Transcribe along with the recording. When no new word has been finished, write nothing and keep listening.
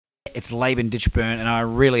It's Laban Ditchburn, and I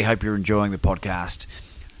really hope you're enjoying the podcast.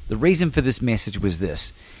 The reason for this message was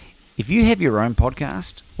this. If you have your own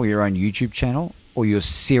podcast or your own YouTube channel, or you're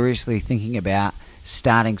seriously thinking about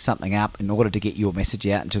starting something up in order to get your message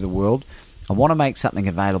out into the world, I want to make something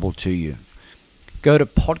available to you. Go to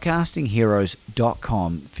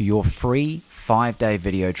podcastingheroes.com for your free 5-day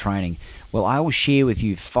video training. Well, I will share with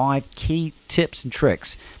you 5 key tips and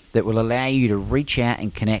tricks that will allow you to reach out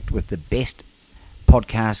and connect with the best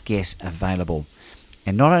podcast guests available,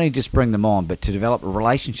 and not only just bring them on, but to develop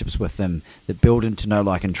relationships with them that build into know,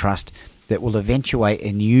 like, and trust that will eventuate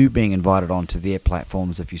in you being invited onto their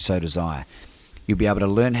platforms if you so desire. You'll be able to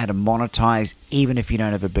learn how to monetize even if you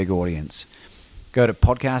don't have a big audience. Go to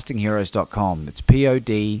podcastingheroes.com. It's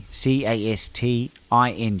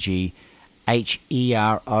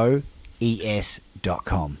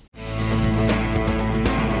podcastingheroes.com.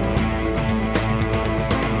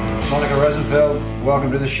 Monica Rosenfeld,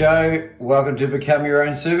 welcome to the show. Welcome to Become Your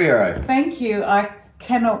Own Superhero. Thank you. I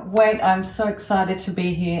cannot wait. I'm so excited to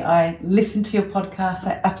be here. I listen to your podcast.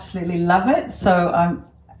 I absolutely love it. So I'm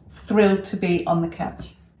thrilled to be on the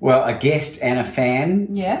couch. Well, a guest and a fan.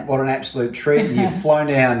 Yeah. What an absolute treat. You've flown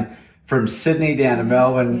down from Sydney down to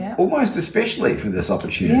Melbourne, almost especially for this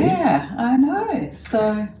opportunity. Yeah, I know.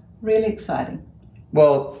 So really exciting.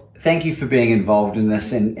 Well, thank you for being involved in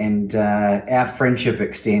this, and our friendship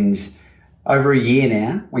extends over a year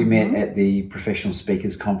now. We met at the Professional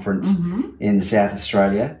Speakers Conference in South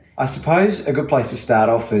Australia. I suppose a good place to start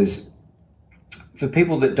off is, for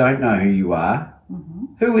people that don't know who you are,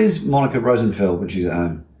 who is Monica Rosenfeld when she's at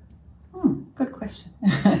home? Good question.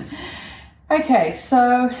 Okay,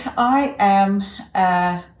 so I am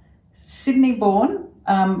Sydney-born,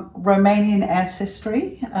 Romanian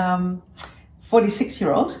ancestry,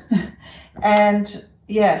 46-year-old. And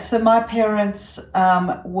yeah, so my parents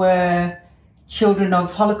were children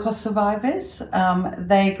of Holocaust survivors.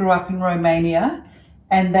 They grew up in Romania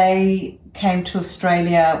and they came to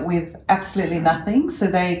Australia with absolutely nothing. So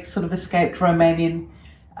they sort of escaped communist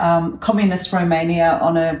Romania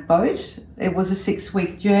on a boat. It was a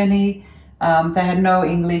 6-week journey. They had no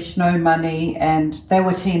English, no money, and they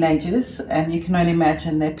were teenagers. And you can only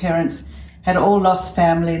imagine their parents had all lost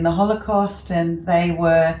family in the Holocaust, and they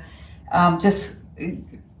were just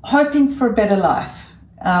hoping for a better life,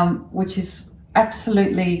 which is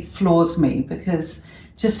absolutely floors me, because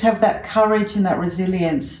just have that courage and that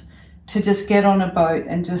resilience to just get on a boat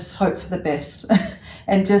and just hope for the best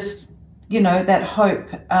and just, that hope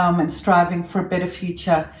and striving for a better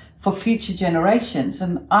future for future generations.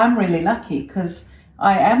 And I'm really lucky because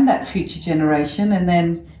I am that future generation, and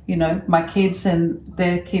then my kids and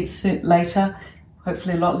their kids later,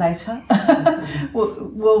 hopefully a lot later,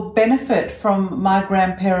 will benefit from my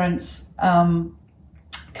grandparents'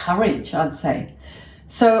 courage, I'd say.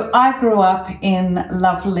 So I grew up in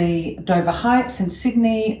lovely Dover Heights in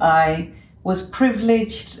Sydney. I was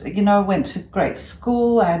privileged, went to great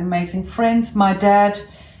school. I had amazing friends. My dad,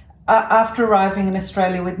 after arriving in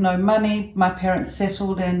Australia with no money, my parents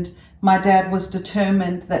settled, and my dad was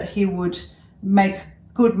determined that he would make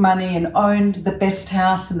good money and owned the best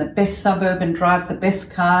house in the best suburb and drive the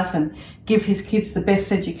best cars and give his kids the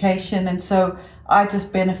best education. And so I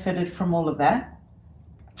just benefited from all of that.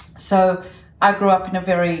 So I grew up in a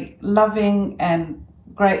very loving and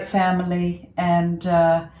great family, and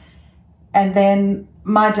then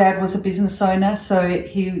my dad was a business owner, so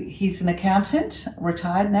he's an accountant,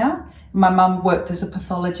 retired now. My mum worked as a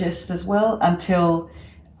pathologist as well until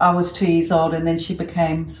I was 2 years old, and then she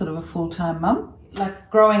became sort of a full-time mum. Like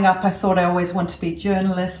growing up, I thought I always wanted to be a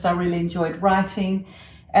journalist. I really enjoyed writing,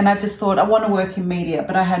 and I just thought I want to work in media,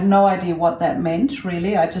 but I had no idea what that meant,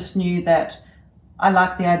 really. I just knew that I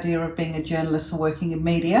liked the idea of being a journalist and working in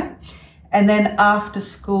media. And then after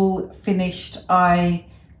school finished, I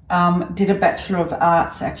did a Bachelor of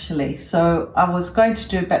Arts, actually. So I was going to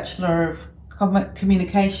do a Bachelor of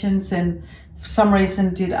Communications, and for some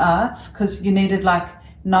reason did arts, because you needed like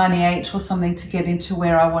 98 or something to get into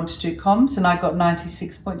where I wanted to do comms, and I got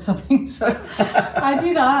 96 point something. So I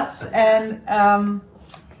did arts, and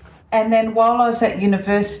then while I was at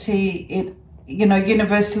university,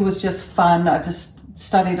 university was just fun. I just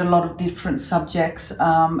studied a lot of different subjects,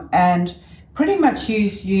 and pretty much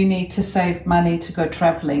used uni to save money to go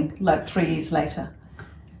traveling like 3 years later.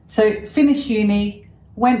 So finished uni,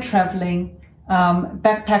 went traveling,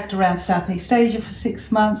 backpacked around Southeast Asia for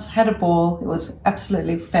 6 months, had a ball. It was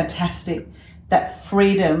absolutely fantastic. That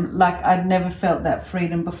freedom, like I'd never felt that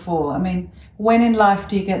freedom before. I mean, when in life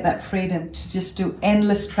do you get that freedom to just do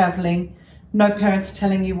endless traveling, no parents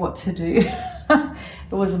telling you what to do?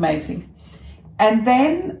 It was amazing. And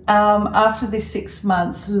then after this 6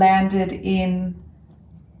 months, landed in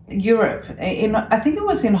Europe. I think it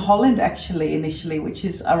was in Holland actually initially, which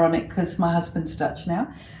is ironic because my husband's Dutch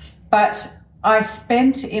now. But I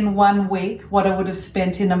spent in 1 week what I would have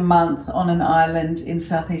spent in a month on an island in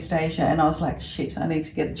Southeast Asia. And I was like, shit, I need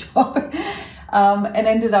to get a job. And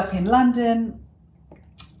ended up in London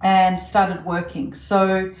and started working.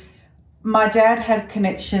 So my dad had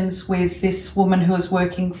connections with this woman who was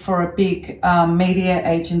working for a big media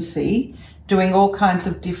agency, doing all kinds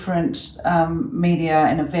of different media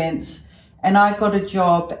and events. And I got a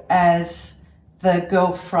job as the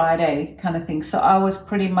Girl Friday kind of thing. So I was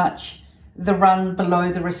pretty much the rung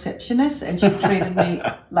below the receptionist, and she treated me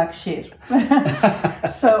like shit.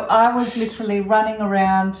 So I was literally running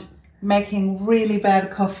around making really bad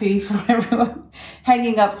coffee for everyone,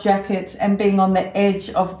 hanging up jackets and being on the edge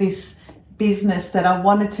of this business that I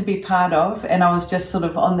wanted to be part of, and I was just sort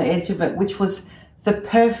of on the edge of it, which was the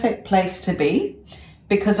perfect place to be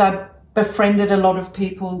because I befriended a lot of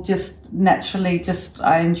people just naturally.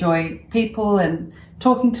 I enjoy people and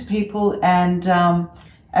talking to people. And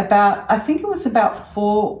I think it was about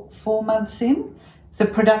four months in, the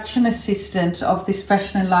production assistant of this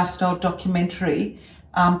fashion and lifestyle documentary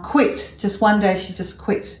quit. Just one day she just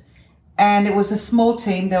quit, and it was a small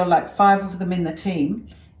team. There were like 5 of them in the team.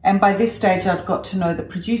 And by this stage, I'd got to know the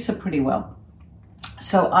producer pretty well.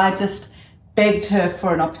 So I just begged her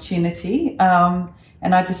for an opportunity.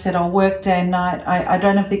 And I just said, I'll work day and night. I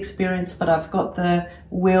don't have the experience, but I've got the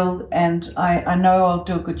will, and I know I'll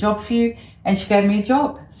do a good job for you. And she gave me a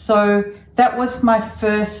job. So that was my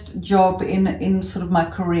first job in sort of my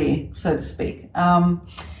career, so to speak.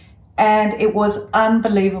 And it was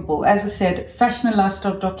unbelievable. As I said, fashion and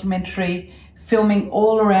lifestyle documentary, filming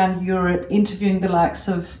all around Europe, interviewing the likes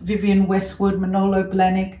of Vivienne Westwood, Manolo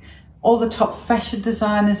Blahnik, all the top fashion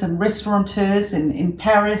designers and restaurateurs in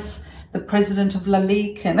Paris, the president of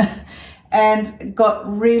Lalique, and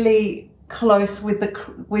got really close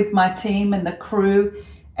with my team and the crew.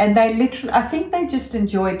 And they literally, I think they just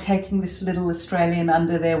enjoyed taking this little Australian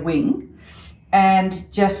under their wing and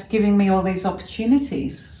just giving me all these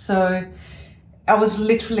opportunities. So I was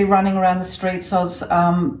literally running around the streets.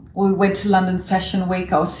 We went to London Fashion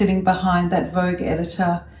Week. I was sitting behind that Vogue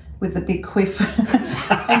editor with the big quiff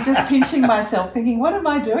and just pinching myself thinking, what am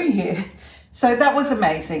I doing here? So that was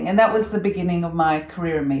amazing. And that was the beginning of my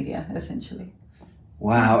career in media, essentially.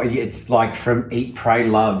 Wow. It's like from Eat, Pray,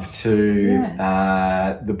 Love to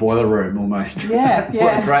the Boiler Room almost. Yeah.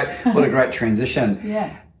 What a great transition.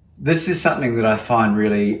 Yeah. This is something that I find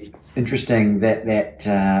really interesting, that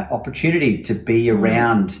opportunity to be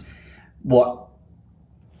around what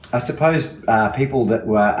I suppose people that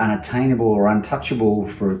were unattainable or untouchable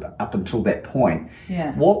for up until that point.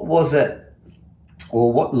 Yeah. What was it,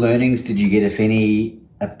 or what learnings did you get, if any,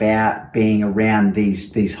 about being around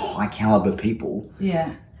these high caliber people?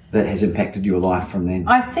 Yeah. That has impacted your life from then?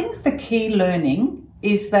 I think the key learning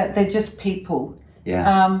is that they're just people.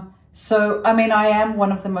 Yeah. So, I mean, I am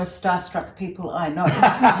one of the most starstruck people I know.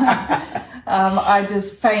 I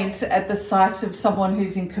just faint at the sight of someone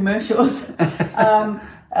who's in commercials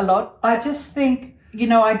a lot. I just think,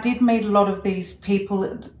 I did meet a lot of these people,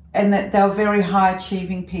 and that they were very high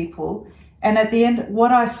achieving people. And at the end,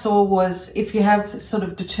 what I saw was, if you have sort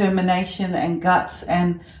of determination and guts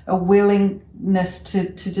and a willingness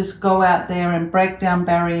to just go out there and break down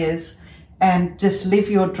barriers and just live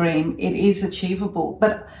your dream, it is achievable.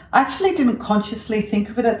 But I actually didn't consciously think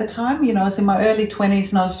of it at the time. I was in my early 20s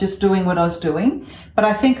and I was just doing what I was doing. But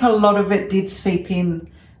I think a lot of it did seep in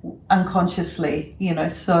unconsciously,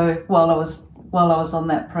 so while I was on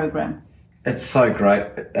that program. It's so great.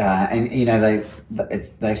 And,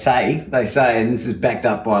 they say, and this is backed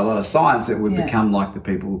up by a lot of science, that we become like the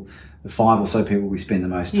 5 or so people we spend the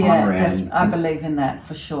most time around. I believe in that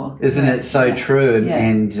for sure. Isn't it so true?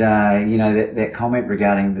 And that comment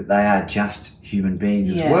regarding that they are just human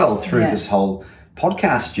beings as well. Through this whole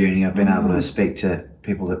podcast journey, I've been able to speak to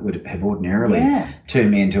people that would have ordinarily turned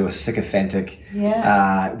me into a sycophantic,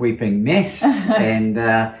 weeping mess. And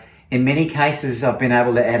in many cases, I've been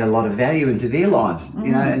able to add a lot of value into their lives,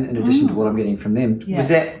 in addition to what I'm getting from them. Was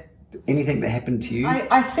that anything that happened to you?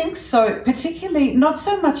 I think so, particularly not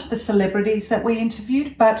so much the celebrities that we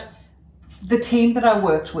interviewed, but the team that I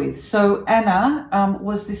worked with. So Anna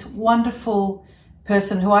was this wonderful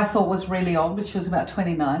person who I thought was really old, but she was about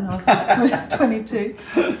 29. I was about 22.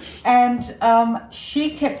 And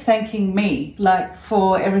she kept thanking me,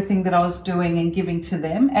 for everything that I was doing and giving to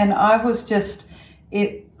them. And I was just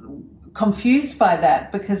confused by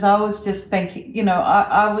that, because I was just thinking,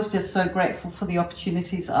 I was just so grateful for the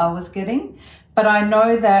opportunities I was getting. But I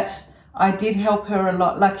know that I did help her a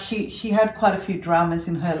lot. Like she had quite a few dramas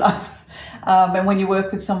in her life. And when you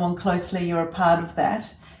work with someone closely, you're a part of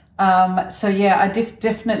that. So yeah, I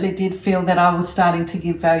definitely did feel that I was starting to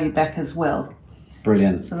give value back as well.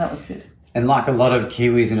 Brilliant. So that was good. And like a lot of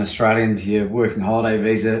Kiwis and Australians, your working holiday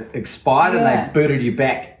visa expired and they booted you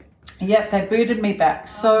back. Yep, they booted me back.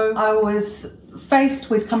 So I was faced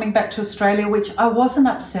with coming back to Australia, which I wasn't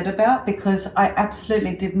upset about because I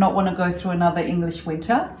absolutely did not want to go through another English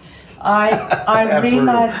winter. I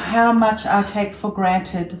realised how much I take for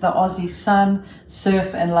granted the Aussie sun,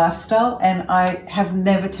 surf and lifestyle, and I have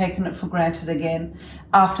never taken it for granted again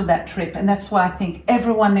after that trip. And that's why I think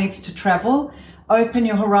everyone needs to travel, open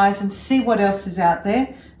your horizons, see what else is out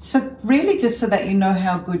there. So really just so that you know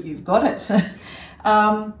how good you've got it.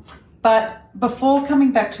 But before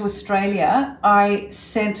coming back to Australia, I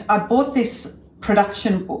bought this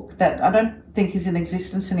production book that I don't think is in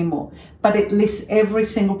existence anymore, but it lists every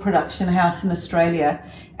single production house in Australia.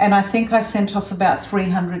 And I think I sent off about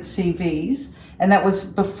 300 CVs, and that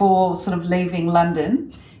was before sort of leaving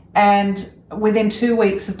London. And within 2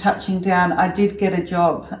 weeks of touching down, I did get a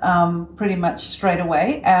job pretty much straight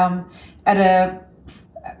away at a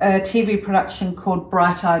TV production called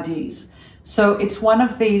Bright Ideas. So it's one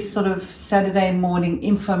of these sort of Saturday morning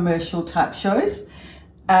infomercial type shows.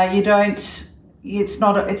 It's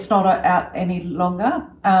not out any longer.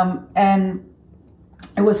 And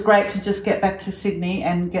it was great to just get back to Sydney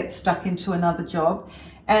and get stuck into another job.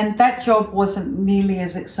 And that job wasn't nearly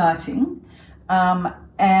as exciting. But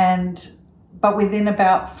within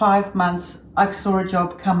about 5 months, I saw a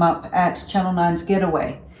job come up at Channel 9's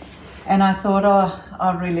Getaway. And I thought,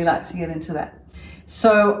 I'd really like to get into that.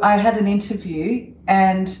 So I had an interview,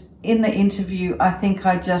 and in the interview, I think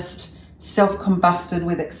I just self-combusted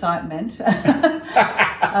with excitement. And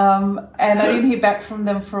I didn't hear back from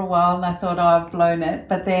them for a while, and I thought, I've blown it.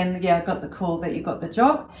 But then, I got the call that you got the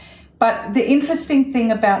job. But the interesting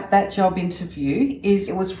thing about that job interview is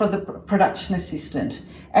it was for the production assistant.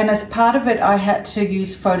 And as part of it, I had to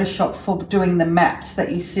use Photoshop for doing the maps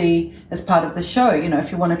that you see as part of the show. You know, if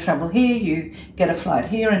you want to travel here, you get a flight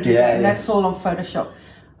here and do that. And that's all on Photoshop.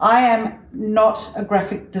 I am not a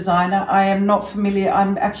graphic designer. I am not familiar.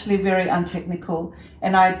 I'm actually very untechnical,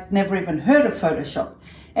 and I'd never even heard of Photoshop.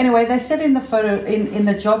 Anyway, they said in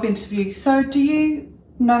the job interview, so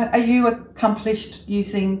are you accomplished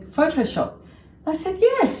using Photoshop? I said,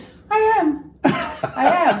 yes, I am. I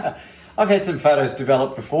am. I've had some photos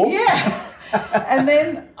developed before. Yeah. And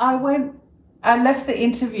then I left the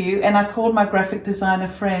interview and I called my graphic designer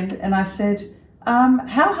friend and I said,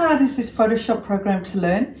 how hard is this Photoshop program to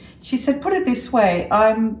learn? She said, put it this way,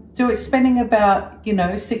 I'm spending about,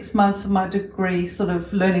 6 months of my degree sort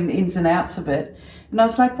of learning the ins and outs of it. And I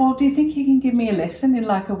was like, well, do you think you can give me a lesson in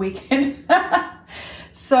like a weekend?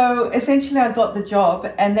 So essentially I got the job,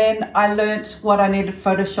 and then I learnt what I needed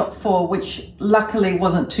Photoshop for, which luckily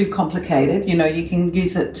wasn't too complicated. You can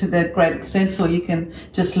use it to the great extent, or you can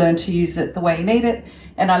just learn to use it the way you need it.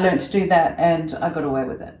 And I learned to do that, and I got away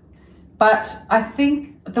with it. But I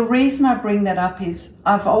think the reason I bring that up is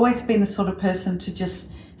I've always been the sort of person to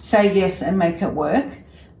just say yes and make it work.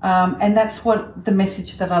 And that's what the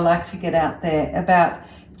message that I like to get out there about.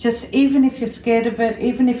 Just even if you're scared of it,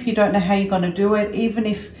 even if you don't know how you're going to do it, even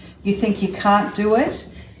if you think you can't do it,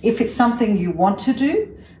 if it's something you want to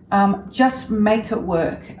do, just make it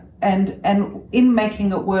work. And in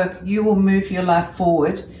making it work, you will move your life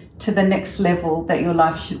forward to the next level that your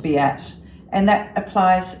life should be at. And that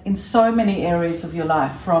applies in so many areas of your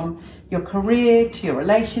life, from your career to your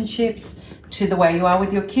relationships, to the way you are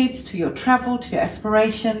with your kids, to your travel, to your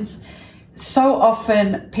aspirations. So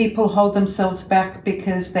often people hold themselves back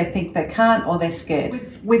because they think they can't or they're scared.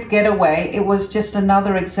 With Getaway, it was just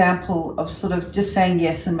another example of sort of just saying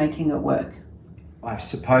yes and making it work. I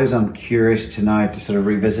suppose I'm curious to know, to sort of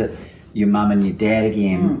revisit your mum and your dad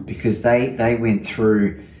again, because they went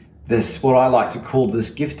through this, what I like to call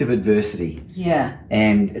this gift of adversity. Yeah.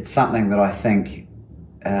 And it's something that I think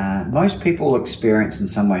most people experience in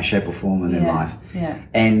some way, shape or form in their life. Yeah.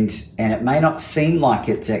 And it may not seem like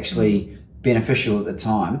it's actually beneficial at the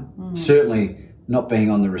time, certainly not being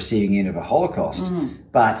on the receiving end of a Holocaust,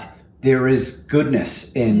 but there is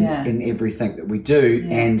goodness in everything that we do.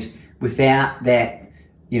 And without that,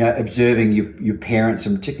 observing your parents,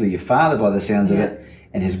 and particularly your father by the sounds of it,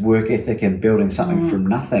 and his work ethic and building something from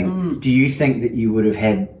nothing, do you think that you would have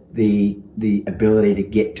had the ability to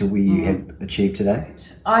get to where you have achieved today?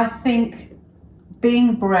 I think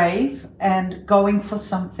being brave and going for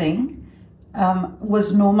something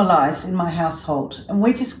was normalized in my household, and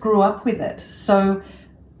we just grew up with it. So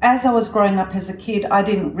as I was growing up as a kid, I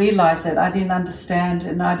didn't realize it. I didn't understand,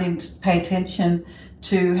 and I didn't pay attention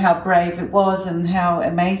to how brave it was and how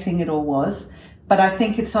amazing it all was. But I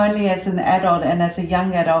think it's only as an adult and as a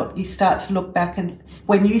young adult, you start to look back, and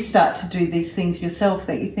when you start to do these things yourself,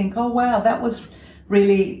 that you think, oh, wow, that was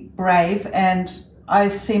really brave. And I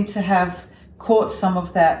seem to have caught some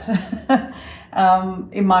of that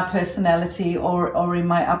in my personality or in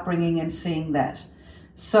my upbringing and seeing that.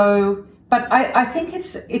 So, but I think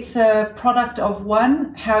it's a product of,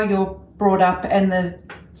 one, how you're brought up and the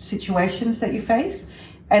situations that you face,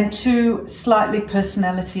 and two, slightly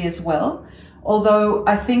personality as well. Although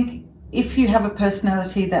I think if you have a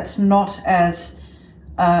personality that's not as,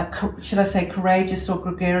 should I say, courageous or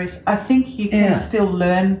gregarious, I think you can still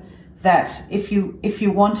learn that if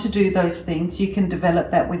you want to do those things, you can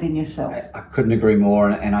develop that within yourself. I couldn't agree more.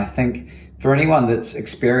 And I think for anyone that's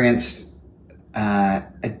experienced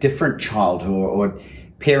a different childhood or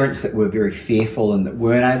parents that were very fearful and that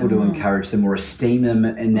weren't able to encourage them or esteem them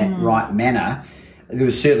in that right manner, there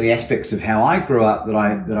were certainly aspects of how I grew up that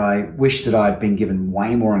I wish that I'd been given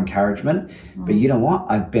way more encouragement. But you know what?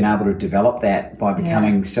 I've been able to develop that by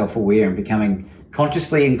becoming self-aware and becoming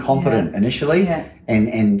consciously incompetent initially,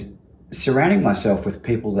 and surrounding myself with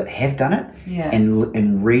people that have done it,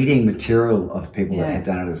 and reading material of people that have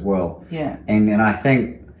done it as well. And I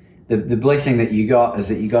think the blessing that you got is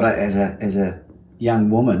that you got it as a young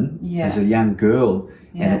woman, as a young girl,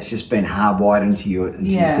 and it's just been hardwired into your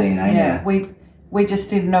DNA now. We just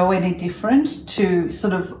didn't know any different. To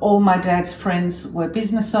sort of all my dad's friends were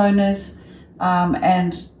business owners,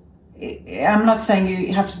 and I'm not saying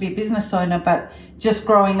you have to be a business owner, but just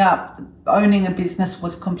growing up, owning a business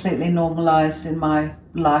was completely normalized in my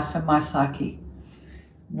life and my psyche.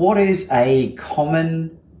 What is a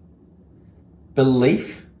common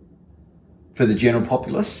belief for the general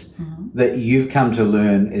populace that you've come to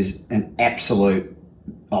learn is an absolute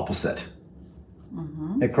opposite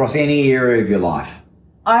across any area of your life?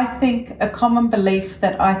 I think a common belief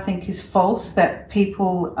that I think is false, that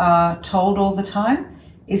people are told all the time,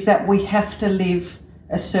 is that we have to live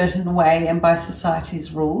a certain way and by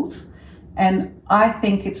society's rules. And I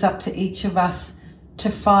think it's up to each of us to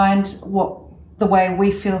find the way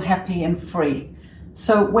we feel happy and free.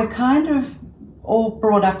 So we're kind of all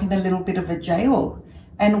brought up in a little bit of a jail,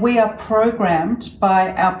 and we are programmed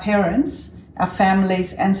by our parents, our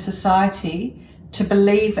families and society to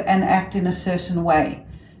believe and act in a certain way.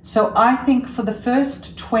 So I think for the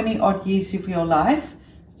first 20 odd years of your life,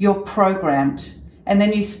 you're programmed. And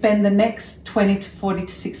then you spend the next 20 to 40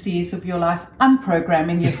 to 60 years of your life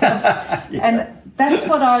unprogramming yourself. And that's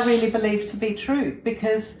what I really believe to be true,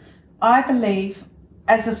 because I believe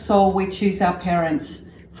as a soul, we choose our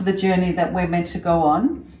parents for the journey that we're meant to go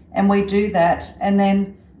on. And we do that. And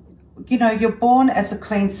then, you know, you're born as a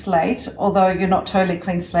clean slate, although you're not totally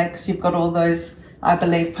clean slate because you've got all those, I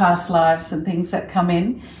believe, past lives and things that come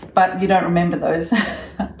in, but you don't remember those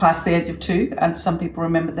past the age of 2, and some people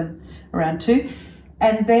remember them around 2.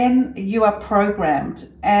 And then you are programmed.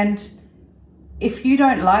 And if you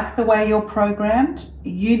don't like the way you're programmed,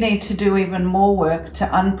 you need to do even more work to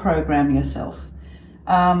unprogram yourself.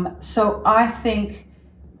 So I think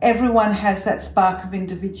everyone has that spark of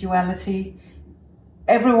individuality.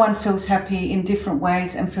 Everyone feels happy in different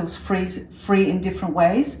ways and feels free in different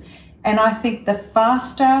ways. And I think the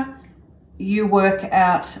faster you work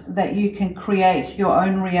out that you can create your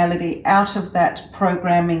own reality out of that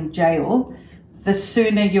programming jail, the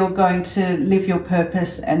sooner you're going to live your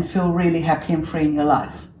purpose and feel really happy and free in your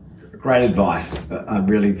life. Great advice. I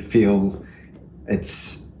really feel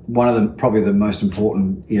it's one of probably the most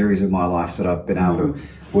important areas of my life that I've been able to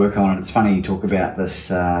work on. And it's funny you talk about this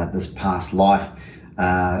past life.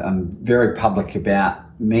 I'm very public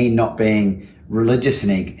about me not being religious in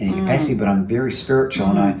any capacity, but I'm very spiritual.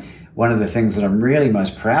 And one of the things that I'm really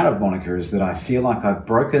most proud of, Monica, is that I feel like I've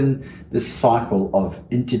broken this cycle of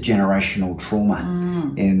intergenerational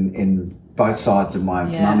trauma in both sides of my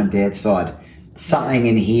mum and dad's side. Something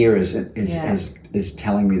in here is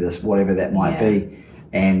telling me this, whatever that might be.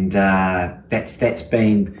 And that's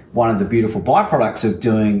been one of the beautiful byproducts of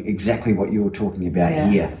doing exactly what you were talking about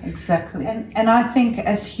here. Exactly. And I think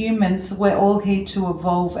as humans, we're all here to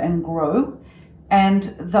evolve and grow. And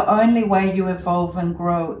the only way you evolve and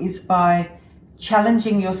grow is by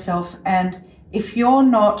challenging yourself. And if you're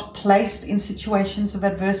not placed in situations of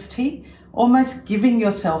adversity, almost giving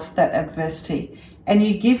yourself that adversity. And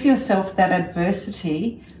you give yourself that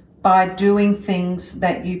adversity by doing things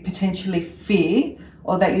that you potentially fear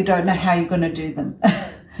or that you don't know how you're going to do them.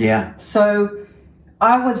 So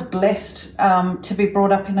I was blessed to be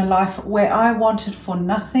brought up in a life where I wanted for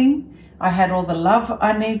nothing. I had all the love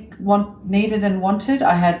I needed and wanted.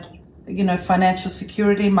 I had, financial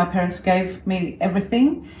security. My parents gave me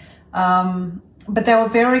everything. But they were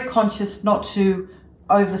very conscious not to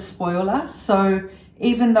overspoil us. So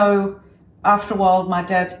even though after a while my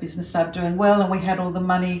dad's business started doing well and we had all the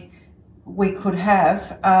money we could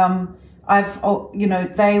have,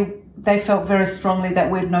 they felt very strongly that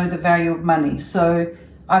we'd know the value of money. So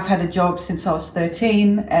I've had a job since I was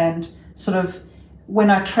 13, and sort of when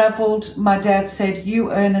I travelled, my dad said,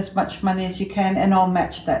 you earn as much money as you can and I'll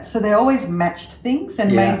match that. So they always matched things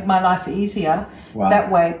and made my life easier that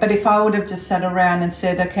way. But if I would have just sat around and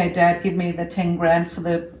said, okay, Dad, give me the 10 grand for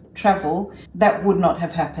the travel, that would not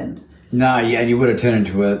have happened. No, and you would have turned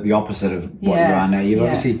into the opposite of what you are now. You've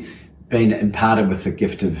obviously been imparted with the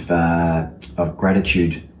gift of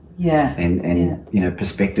gratitude. Yeah. And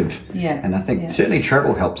perspective. Yeah. And I think certainly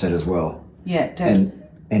travel helps that as well. Yeah, definitely.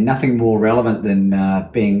 And nothing more relevant than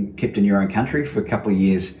being kept in your own country for a couple of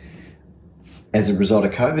years as a result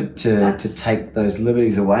of COVID to take those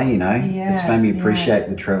liberties away, It's made me appreciate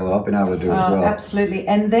the travel I've been able to do as well. Absolutely.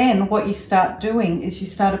 And then what you start doing is you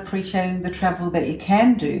start appreciating the travel that you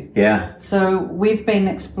can do. Yeah. So we've been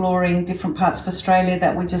exploring different parts of Australia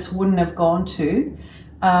that we just wouldn't have gone to.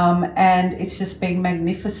 And it's just been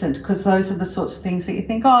magnificent, because those are the sorts of things that you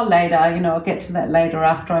think, later, I'll get to that later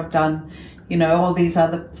after I've done, all these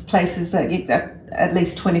other places that you at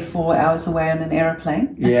least 24 hours away on an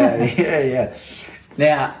aeroplane. Yeah.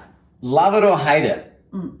 Now, love it or hate it,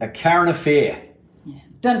 a current affair. Yeah.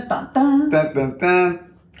 Dun, dun, dun. Dun, dun,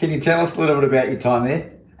 dun. Can you tell us a little bit about your time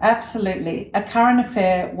there? Absolutely. A current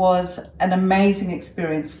affair was an amazing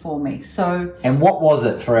experience for me. And what was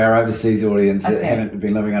it for our overseas audience that haven't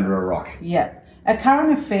been living under a rock? Yeah. A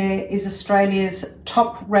Current Affair is Australia's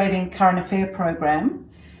top rating current affair program.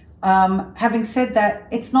 Having said that,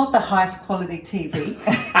 it's not the highest quality TV.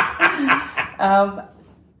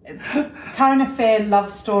 Current affair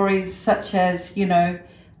love stories such as,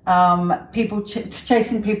 people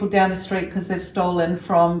chasing people down the street because they've stolen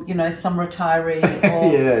from, some retiree,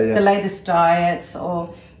 or the latest diets,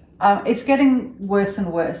 or it's getting worse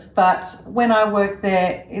and worse. But when I worked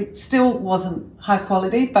there, it still wasn't high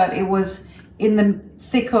quality, but it was in the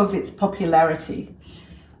thick of its popularity.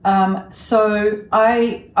 So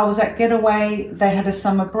I was at Getaway. They had a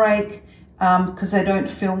summer break because they don't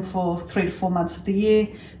film for 3 to 4 months of the year.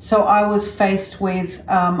 So I was faced with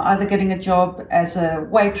either getting a job as a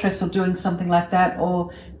waitress or doing something like that,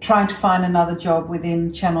 or trying to find another job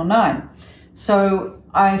within Channel 9. So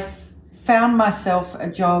I found myself a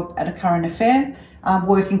job at A Current Affair,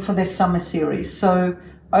 working for their summer series. So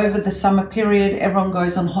over the summer period, everyone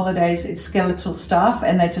goes on holidays. It's skeletal staff,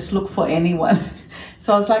 and they just look for anyone.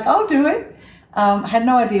 So I was like, I'll do it. Had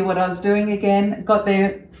no idea what I was doing again. Got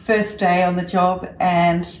there first day on the job,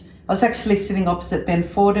 and I was actually sitting opposite Ben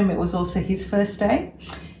Fordham. It was also his first day.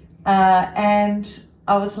 And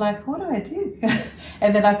I was like, what do I do?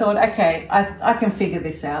 And then I thought, okay, I can figure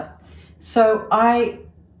this out. So I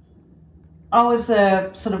was a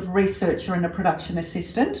sort of researcher and a production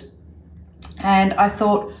assistant. And I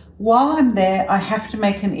thought, while I'm there, I have to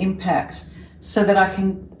make an impact so that I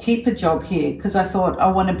can keep a job here, because I thought,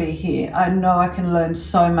 I want to be here. I know I can learn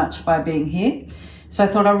so much by being here. So I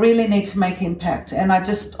thought, I really need to make impact. And I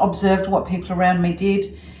just observed what people around me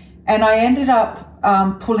did. And I ended up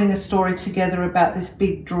pulling a story together about this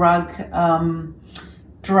big drug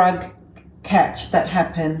catch that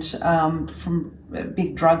happened from a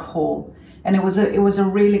big drug haul. And it was a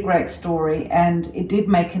really great story, and it did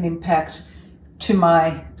make an impact to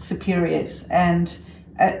my superiors. And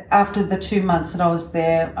after the 2 months that I was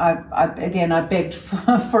there, I begged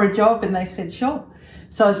for a job, and they said, sure.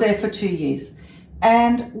 So I was there for 2 years.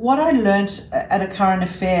 And what I learned at A Current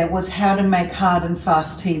Affair was how to make hard and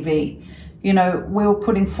fast TV. We were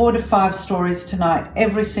putting 4 to 5 stories tonight,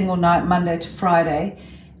 every single night, Monday to Friday.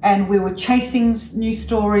 And we were chasing new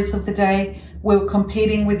stories of the day. We were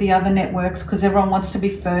competing with the other networks because everyone wants to be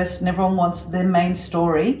first and everyone wants their main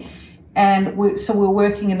story. And so we're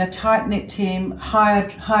working in a tight-knit team,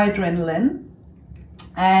 high adrenaline.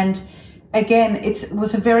 And again, it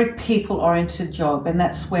was a very people-oriented job, and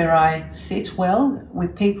that's where I sit well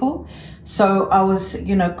with people. So I was,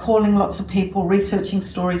 calling lots of people, researching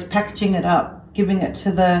stories, packaging it up, giving it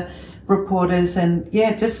to the reporters, and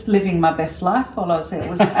just living my best life while I was there. It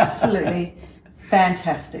was absolutely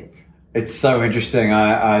fantastic. It's so interesting.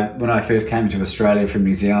 I when I first came to Australia from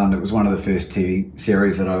New Zealand, it was one of the first TV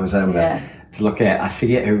series that I was able to look at. I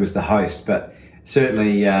forget who was the host, but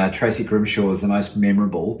certainly Tracy Grimshaw was the most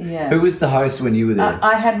memorable. Yeah. Who was the host when you were there?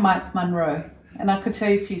 I had Mike Munro, and I could tell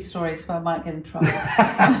you a few stories, but I might get in trouble.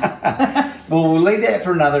 Well, we'll leave that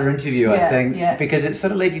for another interview, I think, Yeah. because it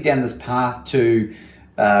sort of led you down this path to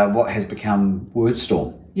what has become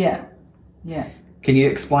WordStorm. Yeah. Can you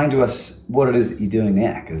explain to us what it is that you're doing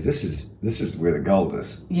now? Because this is where the gold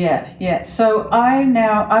is. Yeah. So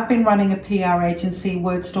I've been running a PR agency,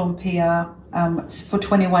 WordStorm PR, for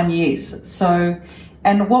 21 years. So,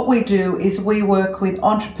 and what we do is we work with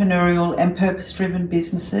entrepreneurial and purpose-driven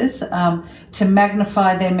businesses to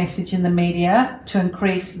magnify their message in the media, to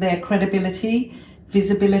increase their credibility,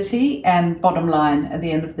 visibility, and bottom line at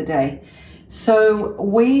the end of the day. So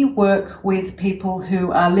we work with people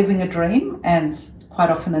who are living a dream, and quite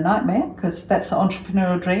often a nightmare, because that's the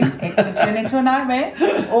entrepreneurial dream. It can turn into a nightmare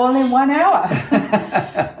all in 1 hour.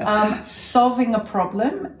 Solving a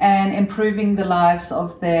problem and improving the lives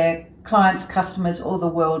of their clients, customers, or the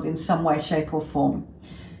world in some way, shape, or form.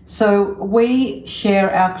 So we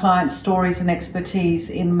share our clients' stories and expertise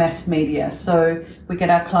in mass media. So we get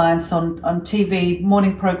our clients on TV,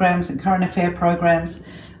 morning programs and current affair programs,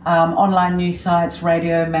 online news sites,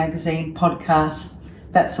 radio, magazine, podcasts,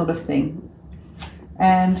 that sort of thing.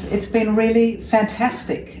 And it's been really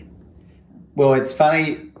fantastic. Well, it's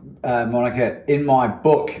funny, Monica, in my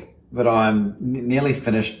book that I'm nearly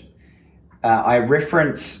finished, I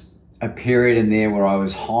reference a period in there where I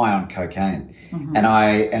was high on cocaine. Mm-hmm. And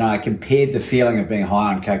I compared the feeling of being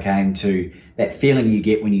high on cocaine to that feeling you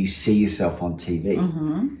get when you see yourself on TV.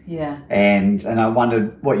 Mm-hmm. Yeah. And I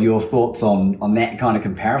wondered what your thoughts on that kind of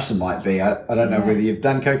comparison might be. I don't know whether you've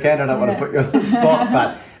done cocaine. I don't want to put you on the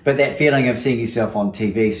spot, but that feeling of seeing yourself on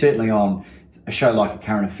TV, certainly on a show like A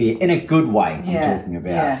Current Affair, in a good way, I'm talking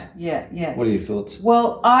about. Yeah. What are your thoughts?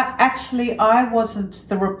 Well, I wasn't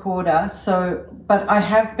the reporter, but I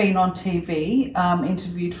have been on TV,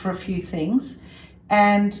 interviewed for a few things.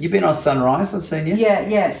 And you've been on Sunrise, I've seen you.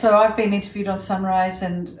 Yeah. So I've been interviewed on Sunrise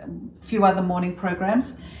and a few other morning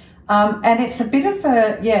programs. And it's a bit of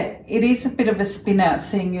it is a bit of a spin out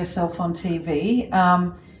seeing yourself on TV.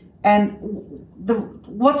 And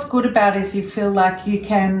what's good about it is you feel like you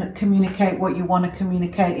can communicate what you want to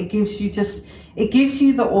communicate. It gives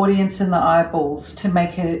you the audience and the eyeballs to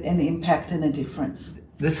make an impact and a difference.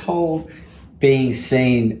 This whole being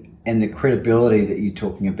seen and the credibility that you're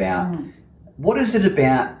talking about, what is it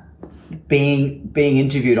about being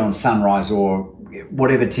interviewed on Sunrise or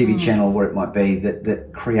whatever TV channel, what it might be,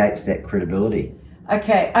 that creates that credibility?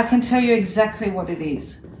 Okay, I can tell you exactly what it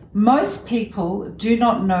is. Most people do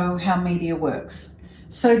not know how media works.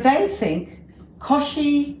 So they think,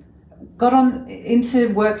 Kochie got into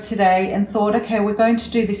work today and thought, okay, we're going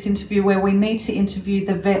to do this interview where we need to interview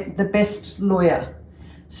the best lawyer.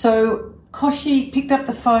 So Kochie picked up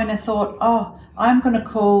the phone and thought, I'm going to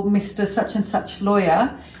call Mr. Such and Such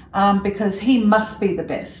lawyer because he must be the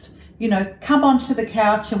best. Come onto the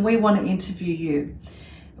couch and we want to interview you.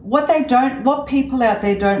 What people out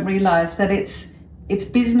there don't realize that it's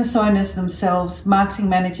business owners themselves, marketing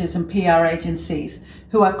managers and PR agencies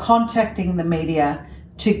who are contacting the media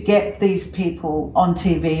to get these people on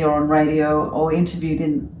TV or on radio or interviewed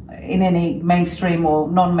in any mainstream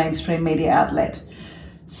or non-mainstream media outlet.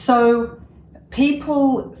 So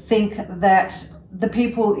people think that the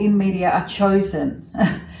people in media are chosen,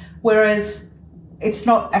 whereas it's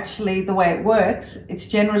not actually the way it works. It's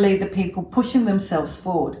generally the people pushing themselves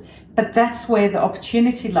forward. But that's where the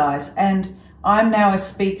opportunity lies. And I'm now a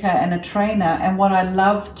speaker and a trainer, and what I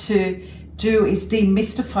love to do is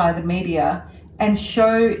demystify the media and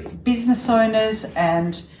show business owners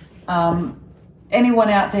and anyone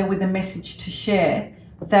out there with a message to share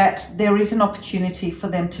that there is an opportunity for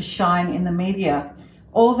them to shine in the media.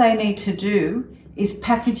 All they need to do is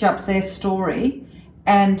package up their story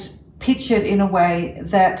and pitch it in a way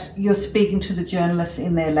that you're speaking to the journalists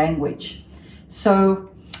in their language. So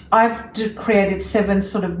I've created 7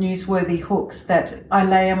 sort of newsworthy hooks that I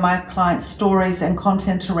layer my clients' stories and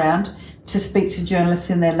content around to speak to journalists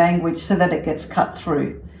in their language so that it gets cut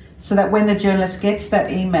through. So that when the journalist gets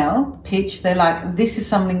that email pitch, they're like, this is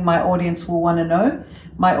something my audience will want to know.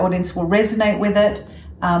 My audience will resonate with it,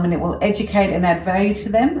 and it will educate and add value to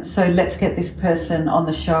them. So let's get this person on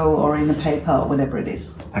the show or in the paper or whatever it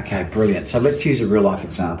is. Okay, brilliant. So let's use a real life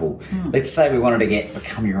example. Let's say we wanted to get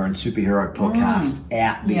Become Your Own Superhero podcast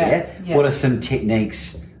out there. Yeah. What are some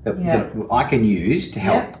techniques that I can use to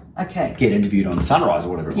help get interviewed on Sunrise or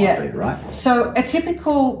whatever it might be, right? So a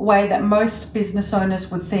typical way that most business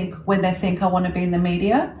owners would think when they think I want to be in the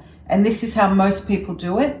media, and this is how most people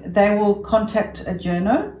do it, they will contact a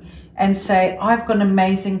journo and say, I've got an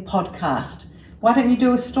amazing podcast. Why don't you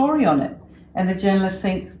do a story on it? And the journalists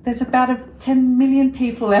think, there's about 10 million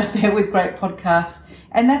people out there with great podcasts.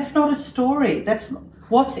 And that's not a story. That's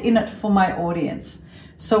what's in it for my audience.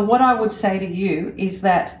 So what I would say to you is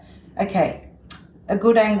that, okay, a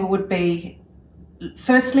good angle would be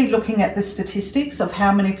firstly looking at the statistics of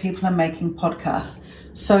how many people are making podcasts.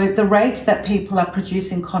 So the rate that people are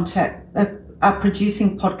producing podcasts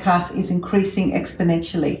is increasing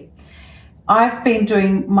exponentially. I've been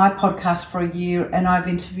doing my podcast for a year and I've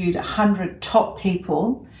interviewed 100 top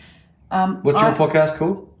people. What's your podcast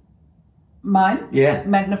called? Mine? Yeah.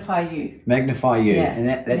 Magnify You. Magnify You. Yeah. And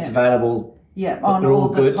that's available. Yeah, on all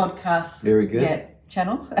the podcasts. Very good.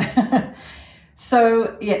 Channels.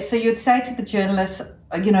 So you'd say to the journalists,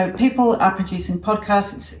 people are producing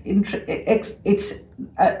podcasts. It's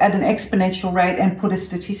at an exponential rate, and put a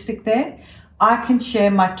statistic there. I can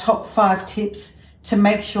share my top 5 tips to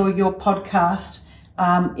make sure your podcast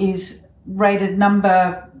is rated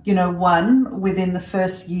number 1 within the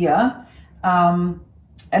first year. And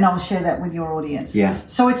I'll share that with your audience. Yeah.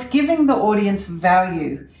 So it's giving the audience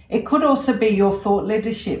value. It could also be your thought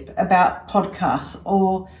leadership about podcasts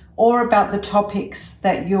or about the topics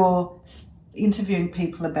that you're interviewing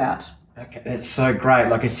people about. Okay, that's so great.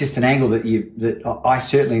 Like, it's just an angle that I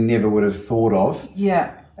certainly never would have thought of.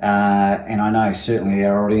 Yeah. And I know certainly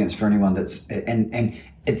our audience, for anyone that's and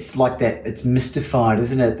it's like that. It's mystified,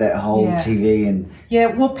 isn't it? That whole TV and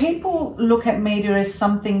well, people look at media as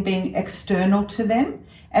something being external to them,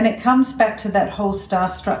 and it comes back to that whole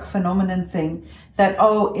starstruck phenomenon thing. That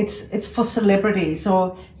it's for celebrities,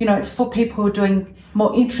 or it's for people who are doing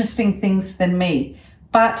more interesting things than me.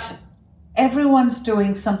 But everyone's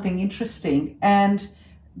doing something interesting, and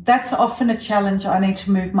that's often a challenge I need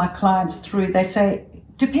to move my clients through. They say,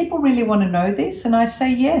 do people really want to know this? And I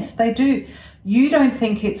say, yes, they do. You don't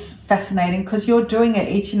think it's fascinating because you're doing it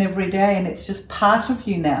each and every day and it's just part of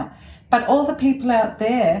you now. But all the people out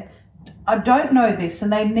there don't know this,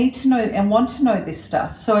 and they need to know and want to know this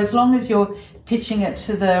stuff. So as long as you're pitching it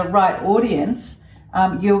to the right audience,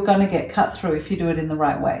 you're going to get cut through if you do it in the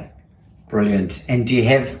right way. Brilliant. And do you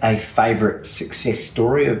have a favourite success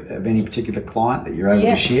story of any particular client that you're able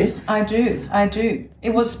to share? Yes, I do.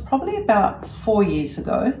 It was probably about 4 years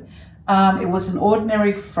ago. It was an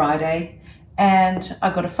ordinary Friday, and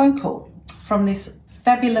I got a phone call from this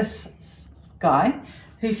fabulous guy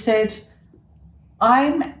who said,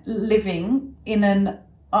 I'm living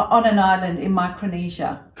on an island in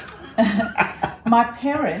Micronesia. My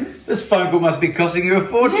parents... This phone call must be costing you a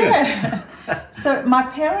fortune. Yeah. So my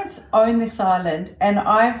parents own this island, and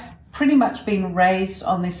I've pretty much been raised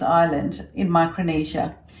on this island in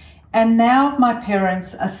Micronesia. And now my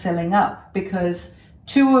parents are selling up because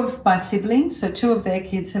 2 of my siblings, so 2 of their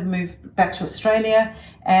kids, have moved back to Australia,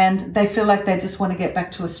 and they feel like they just want to get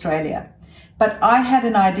back to Australia. But I had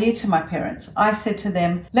an idea to my parents. I said to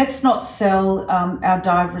them, let's not sell our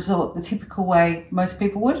dive resort the typical way most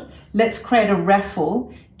people would. Let's create a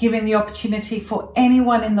raffle, giving the opportunity for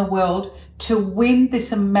anyone in the world to win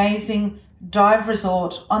this amazing dive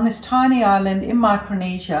resort on this tiny island in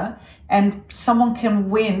Micronesia, and someone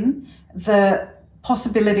can win the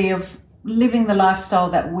possibility of living the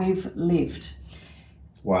lifestyle that we've lived.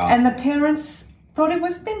 Wow. And the parents thought it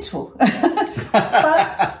was mental.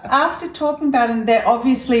 But after talking about it, and they're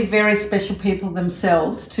obviously very special people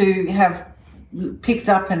themselves to have picked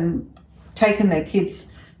up and taken their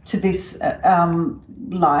kids to this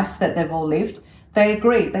life that they've all lived, they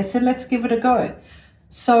agreed. They said, let's give it a go.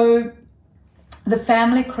 So the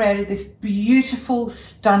family created this beautiful,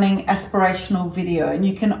 stunning, aspirational video. And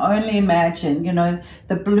you can only imagine,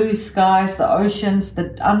 the blue skies, the oceans,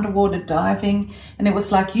 the underwater diving. And it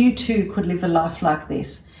was like, you too could live a life like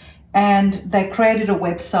this. And they created a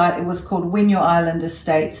website. It was called Win Your Island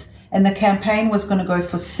Estates. And the campaign was going to go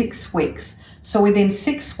for 6 weeks. So within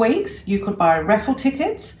 6 weeks, you could buy raffle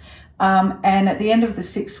tickets. And at the end of the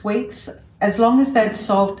 6 weeks, as long as they'd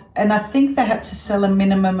solved, and I think they had to sell a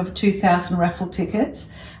minimum of 2,000 raffle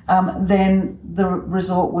tickets, then the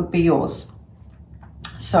resort would be yours.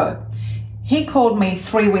 So he called me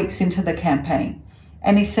 3 weeks into the campaign,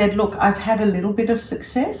 and he said, look, I've had a little bit of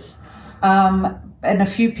success, and a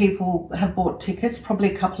few people have bought tickets, probably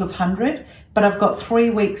a couple of hundred, but I've got 3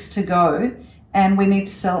 weeks to go and we need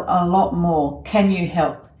to sell a lot more. Can you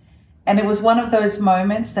help? And it was one of those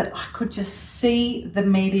moments that I could just see the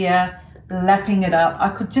media lapping it up. I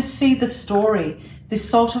could just see the story, the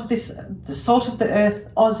salt of the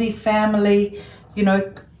earth Aussie family,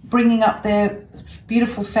 bringing up their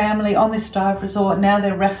beautiful family on this dive resort. Now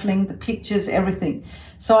they're raffling the pictures, everything.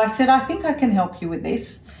 So I said, I think I can help you with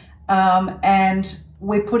this. And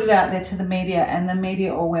we put it out there to the media, and the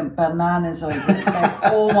media all went bananas over it. They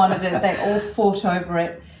all wanted it. They all fought over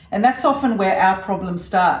it. And that's often where our problem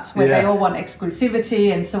starts, where they all want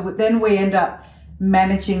exclusivity. And so then we end up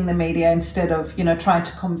managing the media instead of, trying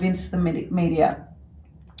to convince the media.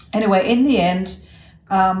 Anyway, in the end,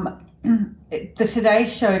 the Today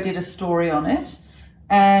Show did a story on it.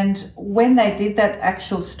 And when they did that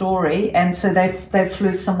actual story, and so they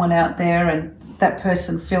flew someone out there and that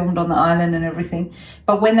person filmed on the island and everything.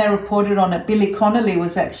 But when they reported on it, Billy Connolly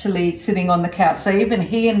was actually sitting on the couch. So even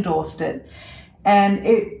he endorsed it. And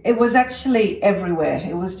it was actually everywhere.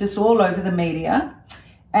 It was just all over the media.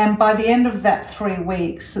 And by the end of that 3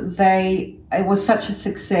 weeks, it was such a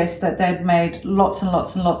success that they'd made lots and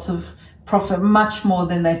lots and lots of profit, much more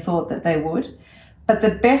than they thought that they would. But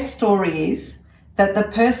the best story is that the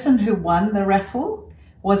person who won the raffle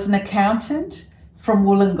was an accountant from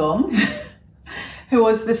Wollongong who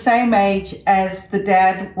was the same age as the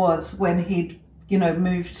dad was when he'd,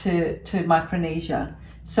 moved to Micronesia.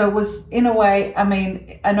 So it was, in a way, I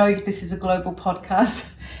mean, I know this is a global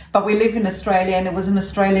podcast, but we live in Australia and it was an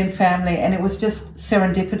Australian family, and it was just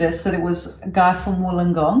serendipitous that it was a guy from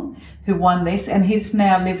Wollongong who won this, and he's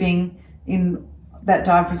now living in that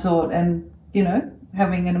dive resort and,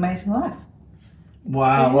 having an amazing life.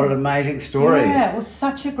 Wow, what an amazing story. Yeah, it was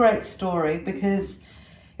such a great story because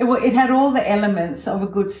it had all the elements of a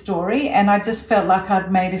good story, and I just felt like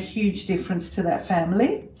I'd made a huge difference to that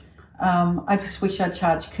family. I just wish I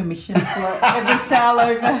charged commission for every sale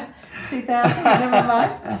over 2,000, never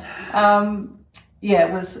mind.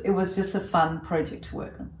 It was just a fun project to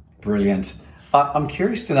work on. Brilliant. I'm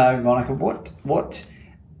curious to know, Monica, what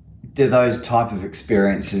do those type of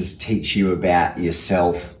experiences teach you about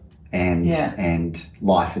yourself and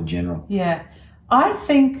life in general? Yeah, I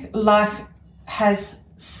think life has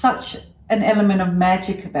such an element of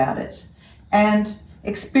magic about it, and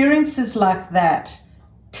experiences like that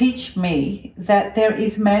teach me that there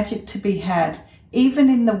is magic to be had even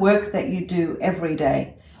in the work that you do every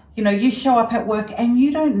day. You show up at work and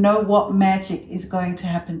you don't know what magic is going to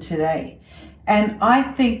happen today. And I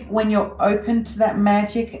think when you're open to that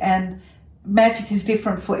magic, and magic is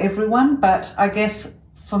different for everyone, but I guess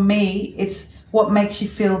for me, it's what makes you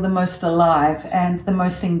feel the most alive and the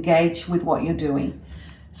most engaged with what you're doing.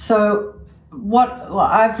 So what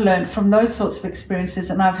I've learned from those sorts of experiences,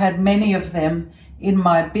 and I've had many of them in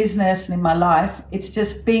my business and in my life, it's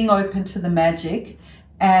just being open to the magic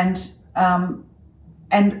and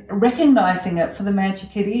recognizing it for the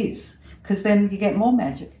magic it is, because then you get more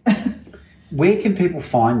magic. Where can people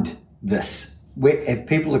find this? If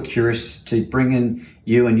people are curious to bring in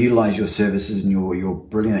you and utilize your services and your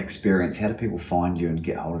brilliant experience, how do people find you and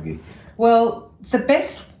get hold of you? Well, the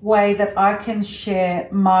best way that I can share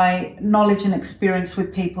my knowledge and experience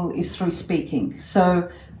with people is through speaking. So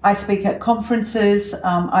I speak at conferences,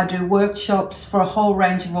 I do workshops for a whole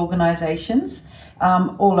range of organizations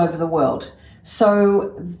all over the world.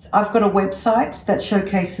 So I've got a website that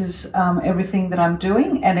showcases everything that I'm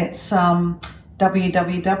doing, and it's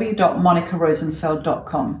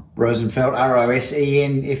www.monicarosenfeld.com. Rosenfeld,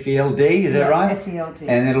 Rosenfeld, is that right? F-E-L-D.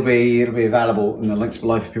 And it'll be available in the links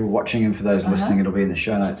below for people watching, and for those listening, it'll be in the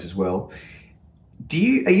show notes as well. Are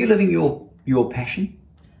you living your passion?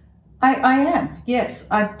 I am, yes,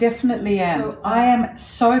 I definitely am. So I am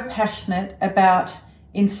so passionate about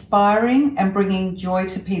inspiring and bringing joy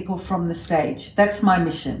to people from the stage. That's my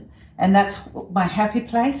mission, and that's my happy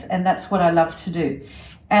place, and that's what I love to do.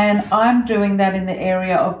 And I'm doing that in the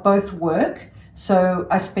area of both work. So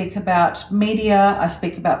I speak about media, I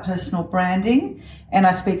speak about personal branding, and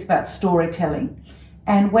I speak about storytelling.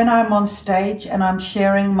 And when I'm on stage and I'm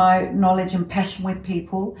sharing my knowledge and passion with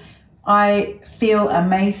people, I feel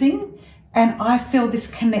amazing, and I feel this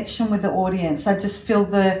connection with the audience. I just feel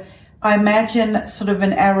I imagine sort of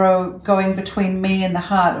an arrow going between me and the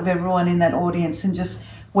heart of everyone in that audience, and just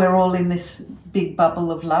we're all in this big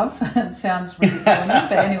bubble of love. It sounds really corny,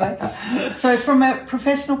 but anyway. So from a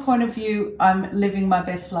professional point of view, I'm living my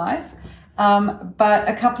best life. But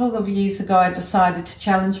a couple of years ago, I decided to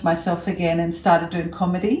challenge myself again and started doing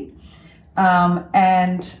comedy.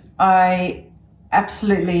 And I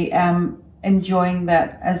absolutely am enjoying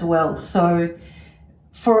that as well. So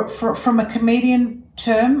from a comedian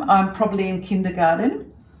term, I'm probably in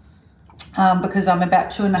kindergarten because I'm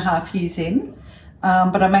about 2.5 years in.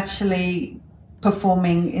 But I'm actually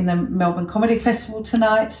performing in the Melbourne Comedy Festival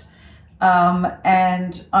tonight.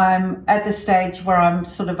 And I'm at the stage where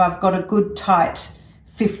I've got a good tight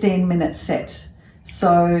 15-minute set.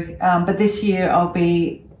 So, but this year I'll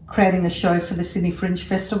be creating a show for the Sydney Fringe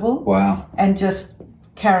Festival. Wow. And just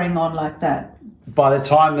carrying on like that. By the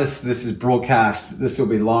time this is broadcast, this will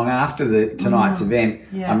be long after tonight's event.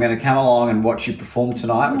 Yeah. I'm going to come along and watch you perform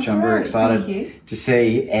tonight, which I'm very excited to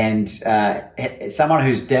see. And someone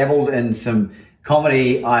who's dabbled in some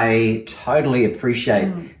comedy, I totally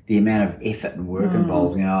appreciate the amount of effort and work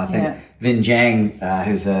involved. You know, I think Vin Giang,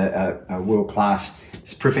 who's a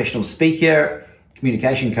world-class professional speaker,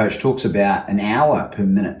 communication coach, talks about an hour per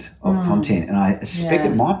minute of content. And I suspect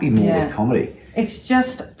it might be more with comedy. It's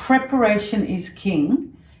just preparation is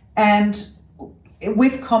king. And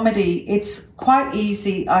with comedy, it's quite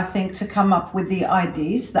easy, I think, to come up with the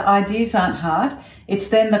ideas. The ideas aren't hard. It's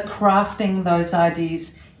then the crafting those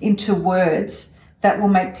ideas into words that will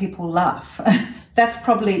make people laugh. That's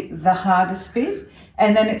probably the hardest bit.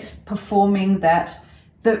 And then it's performing that.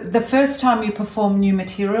 The first time you perform new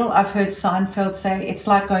material, I've heard Seinfeld say, it's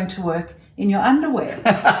like going to work in your underwear.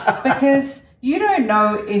 Because you don't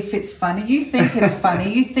know if it's funny. You think it's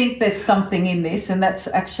funny. You think there's something in this. And that's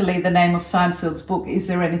actually the name of Seinfeld's book, Is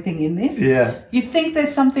There Anything in This? Yeah. You think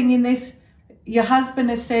there's something in this. Your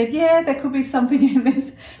husband has said, yeah, there could be something in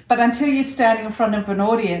this. But until you're standing in front of an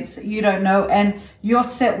audience, you don't know. And your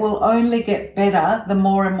set will only get better the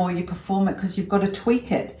more and more you perform it, because you've got to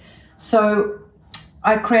tweak it. So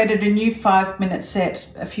I created a new 5-minute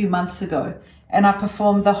set a few months ago, and I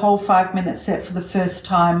performed the whole 5-minute set for the first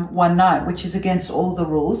time one night, which is against all the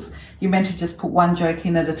rules. You're meant to just put one joke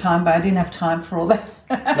in at a time, but I didn't have time for all that.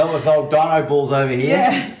 Not with old dino balls over here.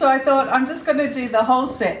 Yeah, so I thought I'm just going to do the whole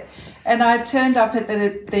set. And I turned up at the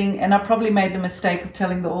thing, and I probably made the mistake of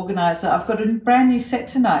telling the organizer, I've got a brand new set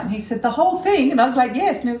tonight. And he said, the whole thing? And I was like,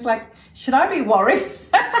 yes. And he was like, should I be worried?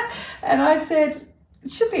 And I said, it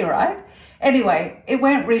should be all right. Anyway, it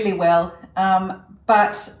went really well.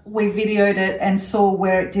 But we videoed it and saw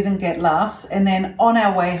where it didn't get laughs. And then on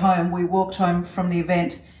our way home, we walked home from the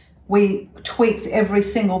event. We tweaked every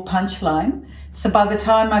single punchline. So by the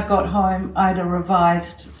time I got home, I had a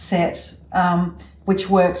revised set, which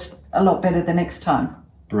worked a lot better the next time.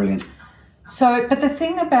 Brilliant. So, but the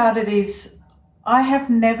thing about it is, I have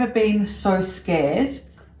never been so scared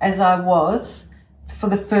as I was for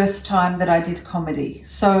the first time that I did comedy.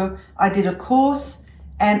 So I did a course,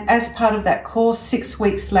 and as part of that course, 6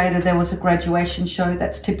 weeks later, there was a graduation show.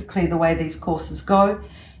 That's typically the way these courses go.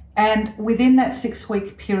 And within that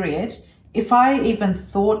 6-week period, if I even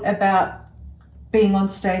thought about being on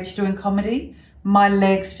stage doing comedy, my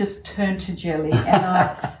legs just turned to jelly, and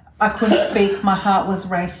I couldn't speak. My heart was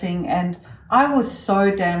racing, and I was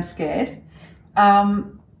so damn scared.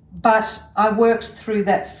 But I worked through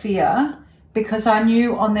that fear, because I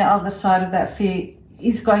knew on the other side of that fear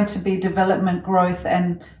is going to be development, growth,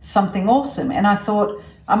 and something awesome. And I thought,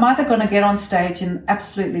 I'm either going to get on stage and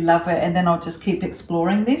absolutely love it, and then I'll just keep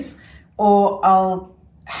exploring this, or I'll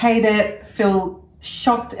hate it, feel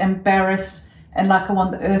shocked, embarrassed, and like I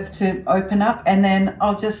want the earth to open up, and then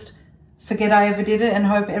I'll just forget I ever did it and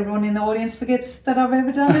hope everyone in the audience forgets that I've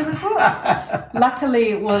ever done it as well.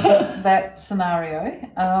 Luckily, it wasn't that scenario.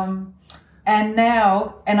 And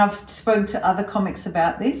now, and I've spoken to other comics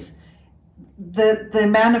about this, the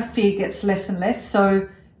amount of fear gets less and less. So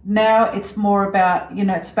now it's more about,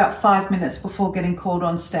 it's about 5 minutes before getting called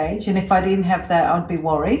on stage. And if I didn't have that, I'd be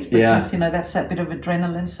worried, because, that's that bit of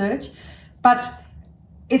adrenaline surge. But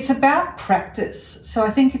it's about practice. So I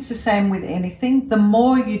think it's the same with anything. The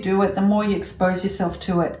more you do it, the more you expose yourself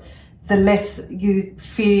to it, the less you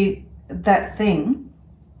fear that thing.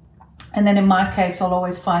 And then in my case, I'll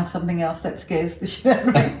always find something else that scares the shit out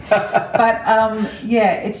of me. But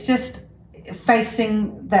it's just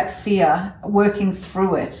facing that fear, working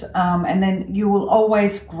through it. And then you will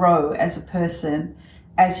always grow as a person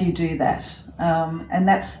as you do that. And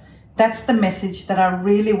that's the message that I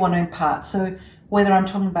really want to impart. So whether I'm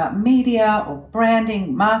talking about media or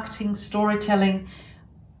branding, marketing, storytelling,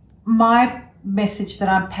 my message that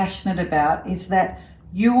I'm passionate about is that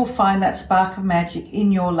you will find that spark of magic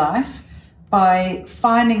in your life by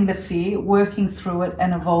finding the fear, working through it,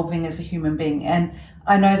 and evolving as a human being. And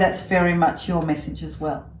I know that's very much your message as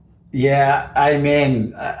well. Yeah,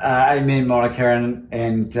 amen. Amen, Monica.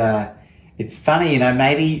 And it's funny,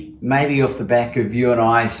 maybe off the back of you and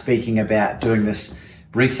I speaking about doing this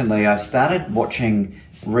recently, I've started watching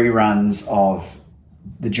reruns of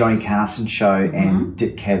the Johnny Carson show and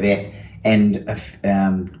Dick Cavett, and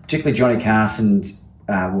particularly Johnny Carson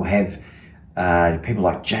will have people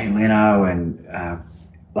like Jay Leno and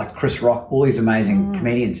like Chris Rock, all these amazing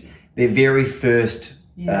comedians. Their very first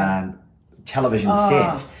television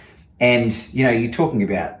sets, and you're talking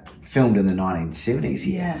about filmed in the 1970s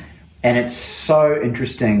here. Yeah. And it's so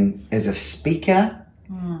interesting as a speaker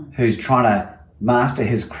who's trying to master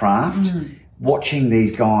his craft, watching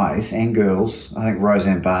these guys and girls. I think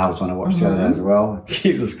Roseanne Barr was one I watched the other day as well.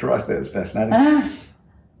 Jesus Christ, that was fascinating.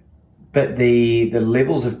 But the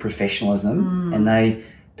levels of professionalism, and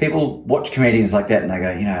people watch comedians like that and they go,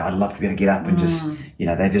 I'd love to be able to get up and just,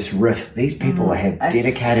 they just riff. These people have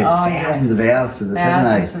dedicated thousands of hours to this,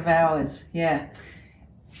 haven't they? Thousands of hours, yeah.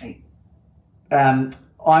 I'm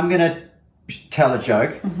going to tell a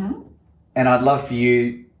joke, and I'd love for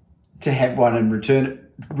you to have one in return.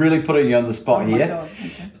 Really putting you on the spot here. God.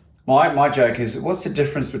 Okay. My joke is, what's the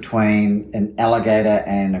difference between an alligator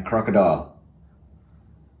and a crocodile?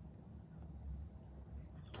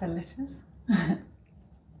 The letters?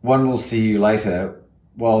 One will see you later,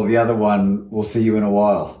 while the other one will see you in a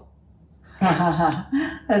while.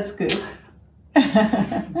 That's good.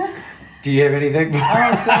 Do you have anything?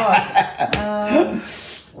 Oh, God.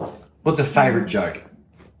 What's a favourite joke?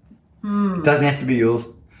 It doesn't have to be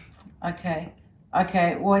yours. Okay.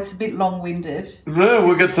 Well, it's a bit long-winded. No,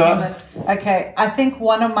 we'll get time. Okay. I think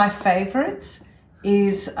one of my favourites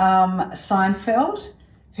is Seinfeld,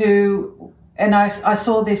 who... And I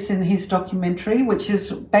saw this in his documentary, which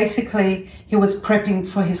is basically he was prepping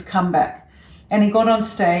for his comeback. And he got on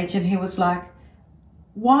stage and he was like,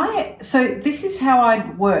 why? So this is how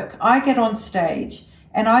I work. I get on stage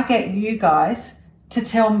and I get you guys to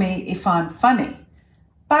tell me if I'm funny.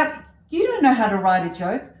 But you don't know how to write a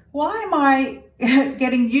joke. Why am I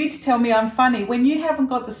getting you to tell me I'm funny when you haven't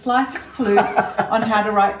got the slightest clue on how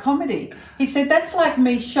to write comedy? He said, that's like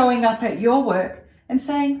me showing up at your work and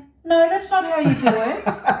saying, no, that's not how you do it.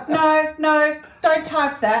 No, don't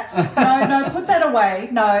type that. No, put that away.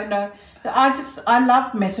 No. I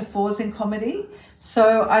love metaphors in comedy.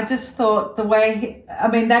 So I just thought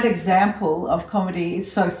that example of comedy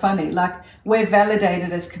is so funny. Like, we're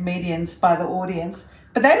validated as comedians by the audience,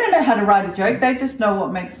 but they don't know how to write a joke. They just know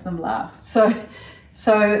what makes them laugh.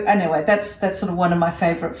 So anyway, that's sort of one of my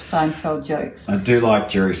favourite Seinfeld jokes. I do like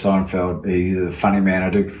Jerry Seinfeld. He's a funny man. I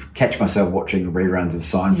do catch myself watching reruns of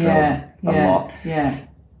Seinfeld a lot. Yeah.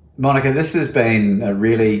 Monica, this has been a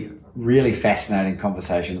really, really fascinating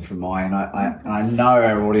conversation from mine. I know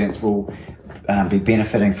our audience will be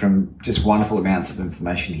benefiting from just wonderful amounts of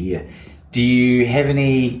information here. Do you have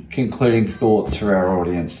any concluding thoughts for our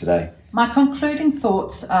audience today? My concluding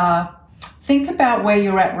thoughts are, think about where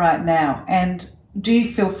you're at right now, and do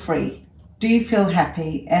you feel free? Do you feel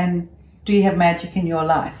happy? And do you have magic in your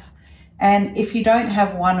life? And if you don't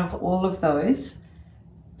have one of all of those,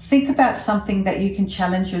 think about something that you can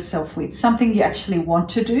challenge yourself with, something you actually want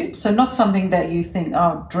to do. So not something that you think,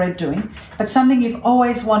 dread doing, but something you've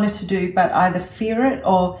always wanted to do, but either fear it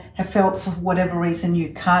or have felt for whatever reason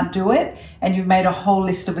you can't do it. And you've made a whole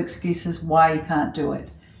list of excuses why you can't do it.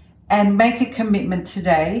 And make a commitment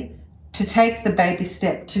today to take the baby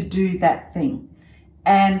step to do that thing.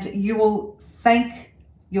 And you will thank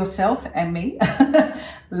yourself and me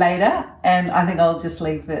later. And I think I'll just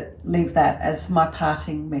leave that as my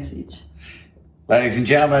parting message. Ladies and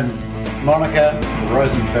gentlemen, Monica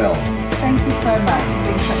Rosenfeld. Thank you so much. It's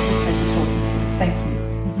been such a pleasure talking to you. Thank you.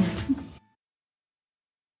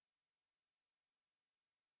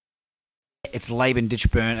 It's Laban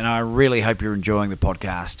Ditchburn, and I really hope you're enjoying the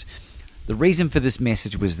podcast. The reason for this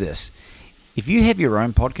message was this. If you have your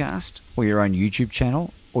own podcast or your own YouTube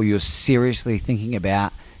channel, or you're seriously thinking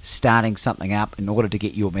about starting something up in order to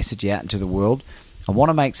get your message out into the world, I want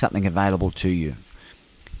to make something available to you.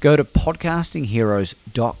 Go to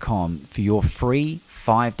podcastingheroes.com for your free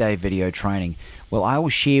 5-day video training, where I will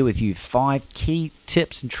share with you 5 key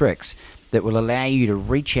tips and tricks that will allow you to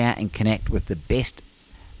reach out and connect with the best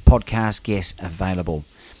podcast guests available.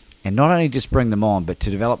 And not only just bring them on, but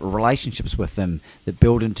to develop relationships with them that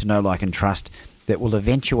build into know, like, and trust that will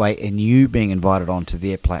eventuate in you being invited onto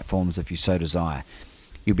their platforms if you so desire.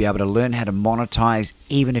 You'll be able to learn how to monetize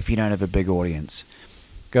even if you don't have a big audience.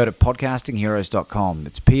 Go to podcastingheroes.com.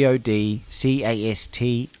 It's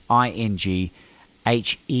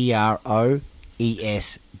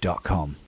podcastingheroes.com.